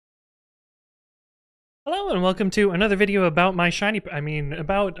Hello and welcome to another video about my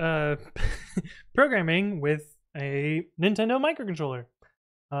about programming with a Nintendo microcontroller.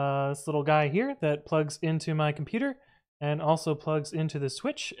 This little guy here that plugs into my computer and also plugs into the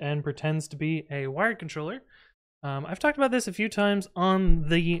Switch and pretends to be a wired controller. I've talked about this a few times on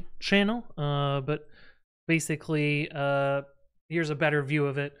the channel, but basically here's a better view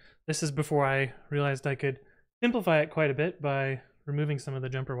of it. This is before I realized I could simplify it quite a bit by removing some of the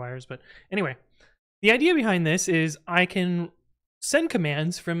jumper wires, but anyway. The idea behind this is I can send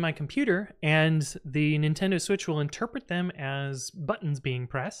commands from my computer and the Nintendo Switch will interpret them as buttons being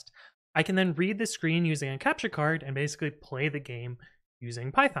pressed. I can then read the screen using a capture card and basically play the game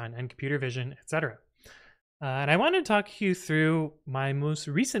using Python and computer vision, etc. And I want to talk you through my most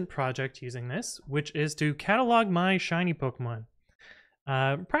recent project using this, which is to catalog my shiny Pokemon.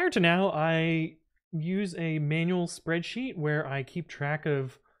 Prior to now, I use a manual spreadsheet where I keep track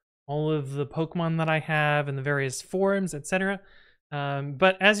of all of the Pokemon that I have and the various forms, etc.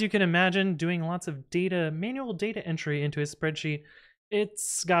 But as you can imagine, doing lots of manual data entry into a spreadsheet,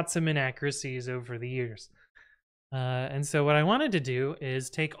 it's got some inaccuracies over the years. And so what I wanted to do is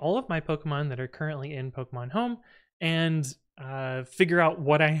take all of my Pokemon that are currently in Pokemon Home and figure out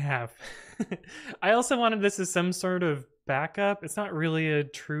what I have. I also wanted this as some sort of backup. It's not really a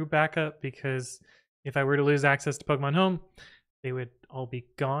true backup because if I were to lose access to Pokemon Home, they would all be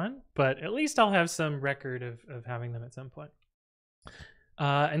gone, but at least I'll have some record of having them at some point.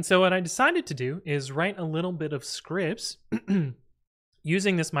 And so what I decided to do is write a little bit of scripts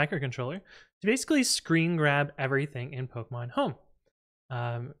using this microcontroller to basically screen grab everything in Pokemon Home.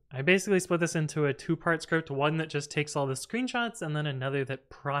 I basically split this into a two-part script, one that just takes all the screenshots and then another that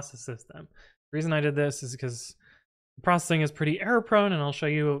processes them. The reason I did this is because processing is pretty error prone, and I'll show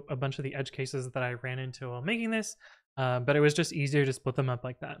you a bunch of the edge cases that I ran into while making this. But it was just easier to split them up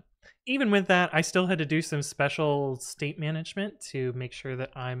like that. Even with that, I still had to do some special state management to make sure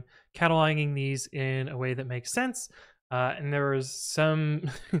that I'm cataloging these in a way that makes sense. And there was some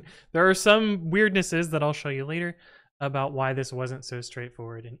there are some weirdnesses that I'll show you later about why this wasn't so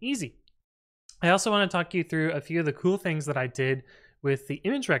straightforward and easy. I also want to talk you through a few of the cool things that I did with the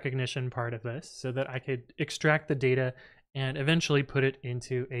image recognition part of this so that I could extract the data and eventually put it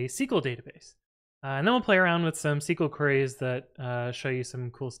into a SQL database. And then we'll play around with some SQL queries that show you some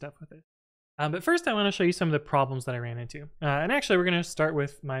cool stuff with it. But first, I want to show you some of the problems that I ran into. And actually, we're going to start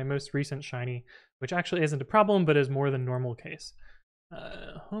with my most recent shiny, which actually isn't a problem, but is more than normal case.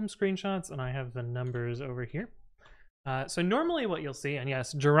 Home screenshots, and I have the numbers over here. So normally what you'll see, and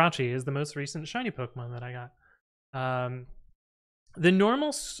yes, Jirachi is the most recent shiny Pokemon that I got. The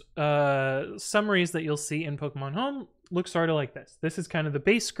normal summaries that you'll see in Pokemon Home look sort of like this. This is kind of the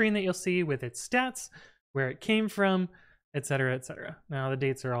base screen that you'll see with its stats, where it came from, etc., etc. Now the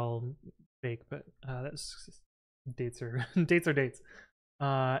dates are all fake, but that's dates are dates.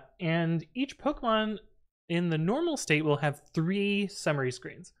 And each Pokemon in the normal state will have 3 summary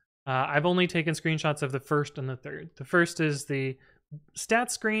screens. I've only taken screenshots of the first and the third. The first is the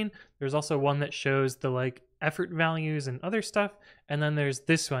stats screen. There's also one that shows the effort values and other stuff, and then there's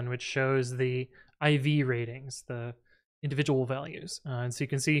this one which shows the IV ratings, the individual values. And so you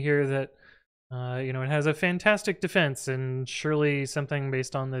can see here that it has a fantastic defense, and surely something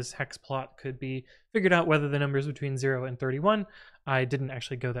based on this hex plot could be figured out whether the numbers between 0 and 31. I didn't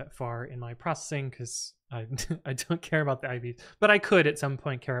actually go that far in my processing because I don't care about the IVs, but I could at some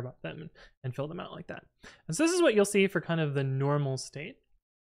point care about them and fill them out like that. And so this is what you'll see for kind of the normal state.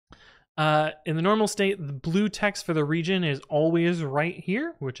 In the normal state, the blue text for the region is always right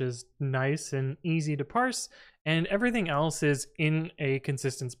here, which is nice and easy to parse, and everything else is in a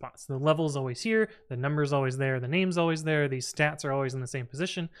consistent spot. So the level's always here, the number's always there, the name's always there, these stats are always in the same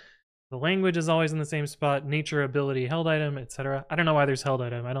position, the language is always in the same spot, nature, ability, held item, etc. I don't know why there's held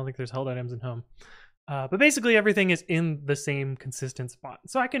item. I don't think there's held items in Home. But basically everything is in the same consistent spot.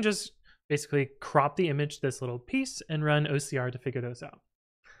 So I can just basically crop the image to this little piece and run OCR to figure those out.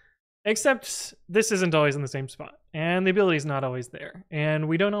 Except this isn't always in the same spot, and the ability is not always there, and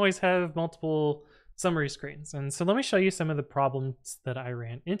we don't always have multiple summary screens. And so let me show you some of the problems that I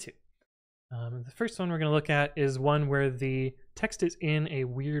ran into. The first one we're going to look at is one where the text is in a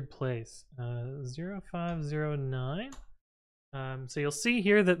weird place. 0509. So you'll see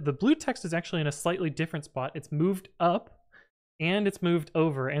here that the blue text is actually in a slightly different spot. It's moved up and it's moved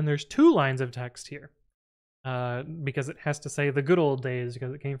over, and there's 2 lines of text here. Because it has to say the good old days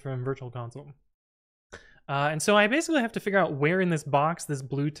because it came from Virtual Console. And so I basically have to figure out where in this box this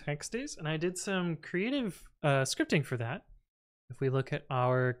blue text is, and I did some creative scripting for that. If we look at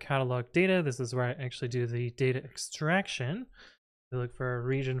our catalog data, this is where I actually do the data extraction. We look for a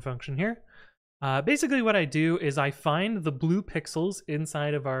region function here. Basically what I do is I find the blue pixels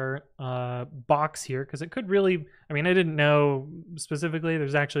inside of our box here, because it could really, I mean, I didn't know specifically,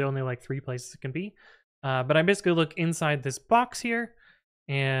 there's actually only like 3 places it can be. But I basically look inside this box here,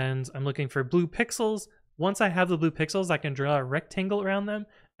 and I'm looking for blue pixels. Once I have the blue pixels, I can draw a rectangle around them.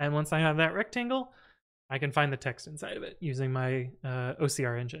 And once I have that rectangle, I can find the text inside of it using my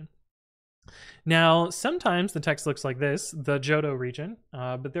OCR engine. Now, sometimes the text looks like this, the Johto region,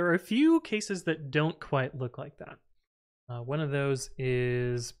 but there are a few cases that don't quite look like that. One of those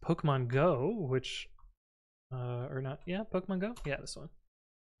is Pokemon Go, which, or not, yeah, Pokemon Go? Yeah, this one.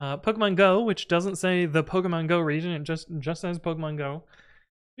 Pokemon Go, which doesn't say the Pokemon Go region, it just says Pokemon Go.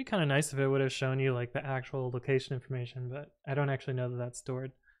 It'd be kind of nice if it would have shown you like the actual location information, but I don't actually know that that's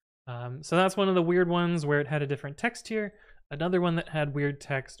stored. So that's one of the weird ones where it had a different text here. Another one that had weird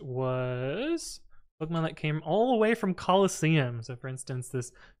text was Pokemon that came all the way from Colosseum. So for instance,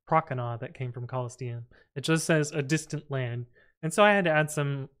 this Proconaw that came from Colosseum. It just says a distant land. And so I had to add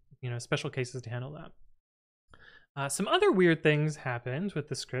some, special cases to handle that. Some other weird things happened with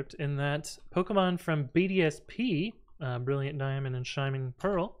the script in that Pokemon from BDSP, Brilliant Diamond and Shining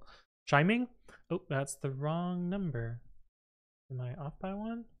Pearl. Chiming? Oh, that's the wrong number. Am I off by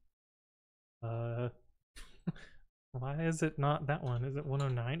one? Why is it not that one? Is it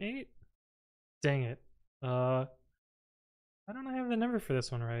 1098? Dang it. Why don't I have the number for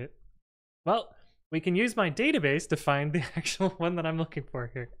this one right? Well, we can use my database to find the actual one that I'm looking for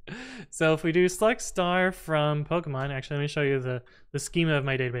here. So if we do select star from Pokemon, actually let me show you the schema of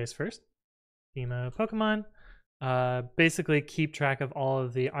my database first. Schema Pokemon. Basically keep track of all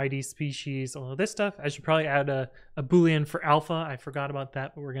of the ID species, all of this stuff. I should probably add a Boolean for alpha. I forgot about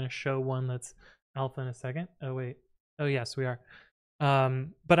that, but we're going to show one that's alpha in a second. Oh, wait. Oh, yes, we are.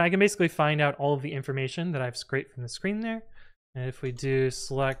 But I can basically find out all of the information that I've scraped from the screen there. And if we do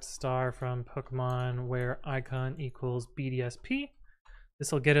select star from Pokemon where icon equals BDSP,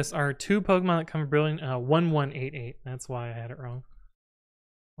 this will get us our 2 Pokemon that come from Brilliant 1188. That's why I had it wrong.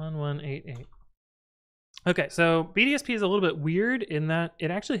 1188. Okay, so BDSP is a little bit weird in that it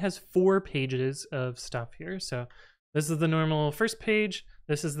actually has 4 pages of stuff here. So this is the normal first page.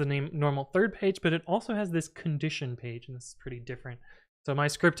 This is the normal third page, but it also has this condition page, and this is pretty different. So my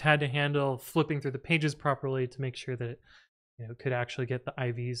script had to handle flipping through the pages properly to make sure that it could actually get the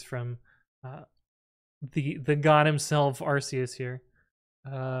IVs from the god himself, Arceus here.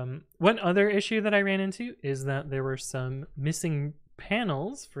 One other issue that I ran into is that there were some missing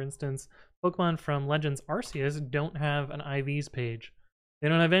panels. For instance, Pokemon from Legends Arceus don't have an IVs page. They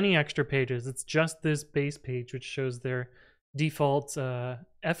don't have any extra pages. It's just this base page, which shows their default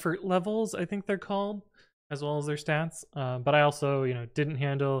effort levels, I think they're called, as well as their stats. But I also, didn't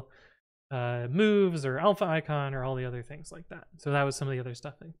handle moves or alpha icon or all the other things like that. So that was some of the other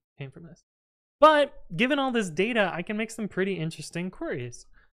stuff that came from this. But given all this data, I can make some pretty interesting queries.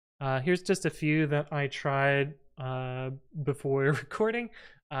 Here's just a few that I tried before recording.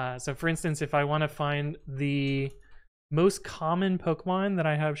 So for instance, if I want to find the most common Pokemon that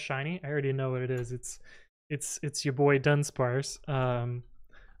I have shiny, I already know what it is. It's your boy Dunsparce.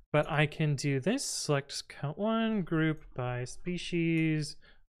 But I can do this, select count 1, group by species,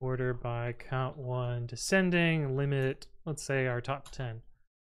 order by count 1 descending, limit, let's say our top 10.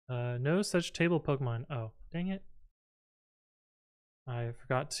 No such table Pokemon. Oh, dang it. I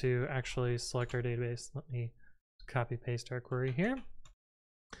forgot to actually select our database. Let me copy paste our query here.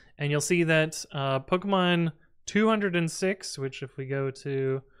 And you'll see that Pokemon 206, which if we go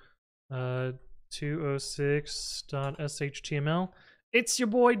to 206.shtml, it's your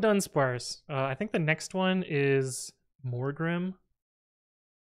boy Dunsparce. I think the next one is Morgrim,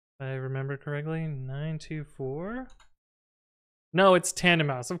 if I remember correctly. 924. No, it's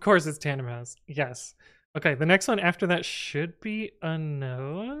Tandemaus. Of course it's Tandemaus. Yes. Okay, the next one after that should be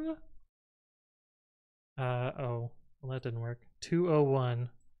unknown. Oh, well, that didn't work. 201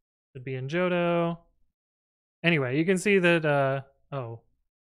 should be in Johto. Anyway, you can see that, oh,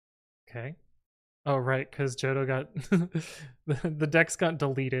 okay. Oh, right, because Johto got, the decks got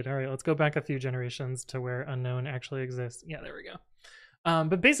deleted. All right, let's go back a few generations to where unknown actually exists. Yeah, there we go.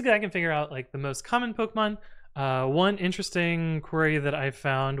 But basically I can figure out like the most common Pokemon. One interesting query that I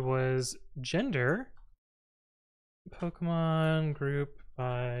found was gender. Pokemon group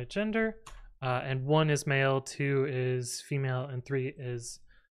by gender. And 1 is male, 2 is female, and 3 is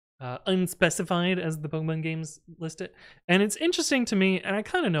unspecified, as the Pokemon games list it. And it's interesting to me, and I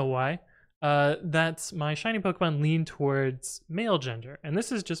kind of know why, that my shiny Pokemon lean towards male gender. And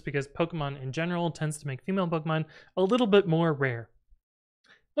this is just because Pokemon in general tends to make female Pokemon a little bit more rare.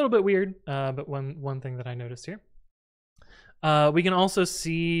 A little bit weird, but one thing that I noticed here. We can also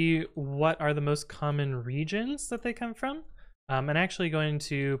see what are the most common regions that they come from. I'm actually going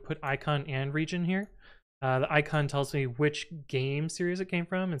to put icon and region here. The icon tells me which game series it came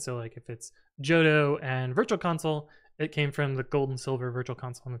from, and so like if it's Johto and Virtual Console, it came from the Gold and Silver Virtual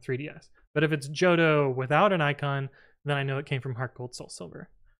Console on the 3DS. But if it's Johto without an icon, then I know it came from Heart Gold, Soul Silver.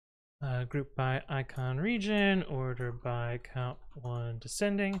 Group by icon region, order by count 1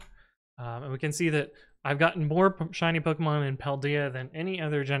 descending. And we can see that I've gotten more shiny Pokemon in Paldea than any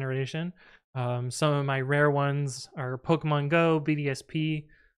other generation. Some of my rare ones are Pokemon Go, BDSP,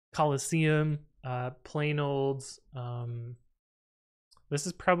 Coliseum, plain olds. This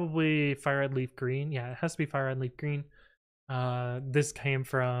is probably Fire Red Leaf Green. Yeah, it has to be Fire Red Leaf Green. This came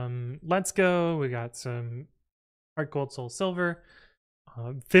from Let's Go. We got some Heart Gold, Soul Silver.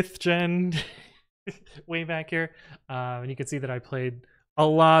 5th gen way back here. And you can see that I played a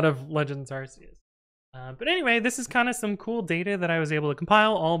lot of Legends Arceus. But anyway, this is kind of some cool data that I was able to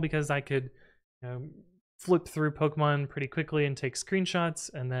compile, all because I could flip through Pokemon pretty quickly and take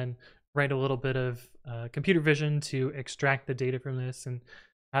screenshots and then write a little bit of computer vision to extract the data from this and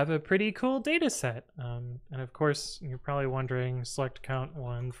have a pretty cool data set. And of course, you're probably wondering, select count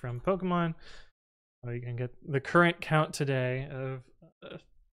 1 from Pokemon. Well, you can get the current count today of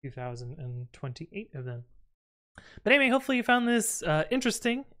 2028 of them. But anyway, hopefully you found this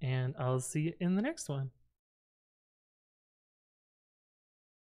interesting, and I'll see you in the next one.